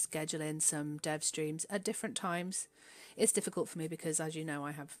to schedule in some dev streams at different times. It's difficult for me because, as you know,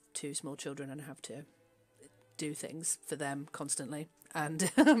 I have 2 small children and have to do things for them constantly,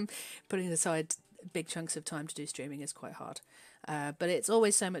 and putting aside big chunks of time to do streaming is quite hard. But it's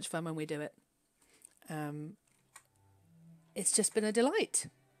always so much fun when we do it. It's just been a delight.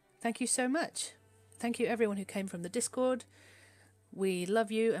 Thank you so much. Thank you everyone who came from the Discord. We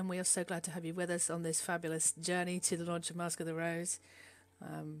love you, and we are so glad to have you with us on this fabulous journey to the launch of Mask of the Rose.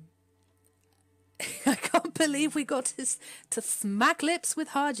 I can't believe we got to smack lips with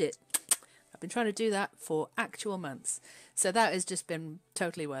Harjit. I've been trying to do that for actual months. So that has just been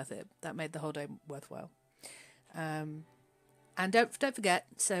totally worth it. That made the whole day worthwhile. And don't forget,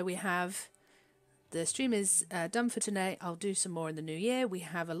 so we have... The stream is done for today. I'll do some more in the new year. We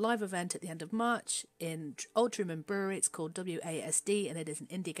have a live event at the end of March in Old Truman Brewery. It's called WASD, and it is an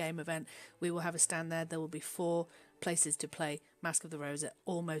indie game event. We will have a stand there. There will be 4 places to play Mask of the Rose, an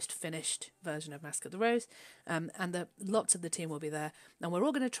almost finished version of Mask of the Rose. And lots of the team will be there. And we're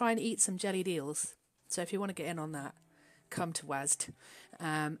all going to try and eat some jellied eels. So if you want to get in on that, come to WASD.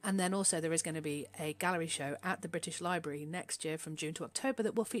 And then also there is going to be a gallery show at the British Library next year from June to October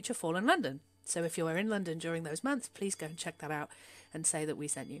that will feature Fallen London. So if you're in London during those months, please go and check that out and say that we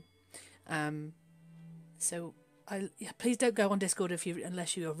sent you. Please don't go on Discord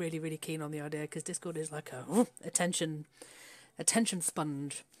unless you are really, really keen on the idea, because Discord is like a attention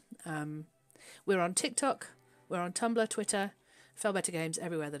sponge. We're on TikTok, we're on Tumblr, Twitter, Fell Better Games,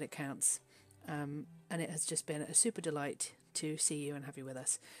 everywhere that it counts. And it has just been a super delight to see you and have you with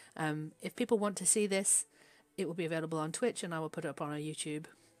us. If people want to see this, it will be available on Twitch, and I will put it up on our YouTube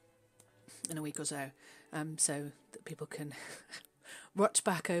in a week or so, so that people can watch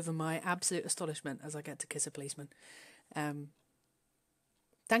back over my absolute astonishment as I get to kiss a policeman.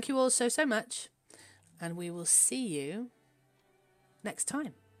 Thank you all so much, and we will see you next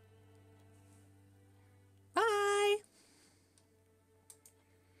time. Bye!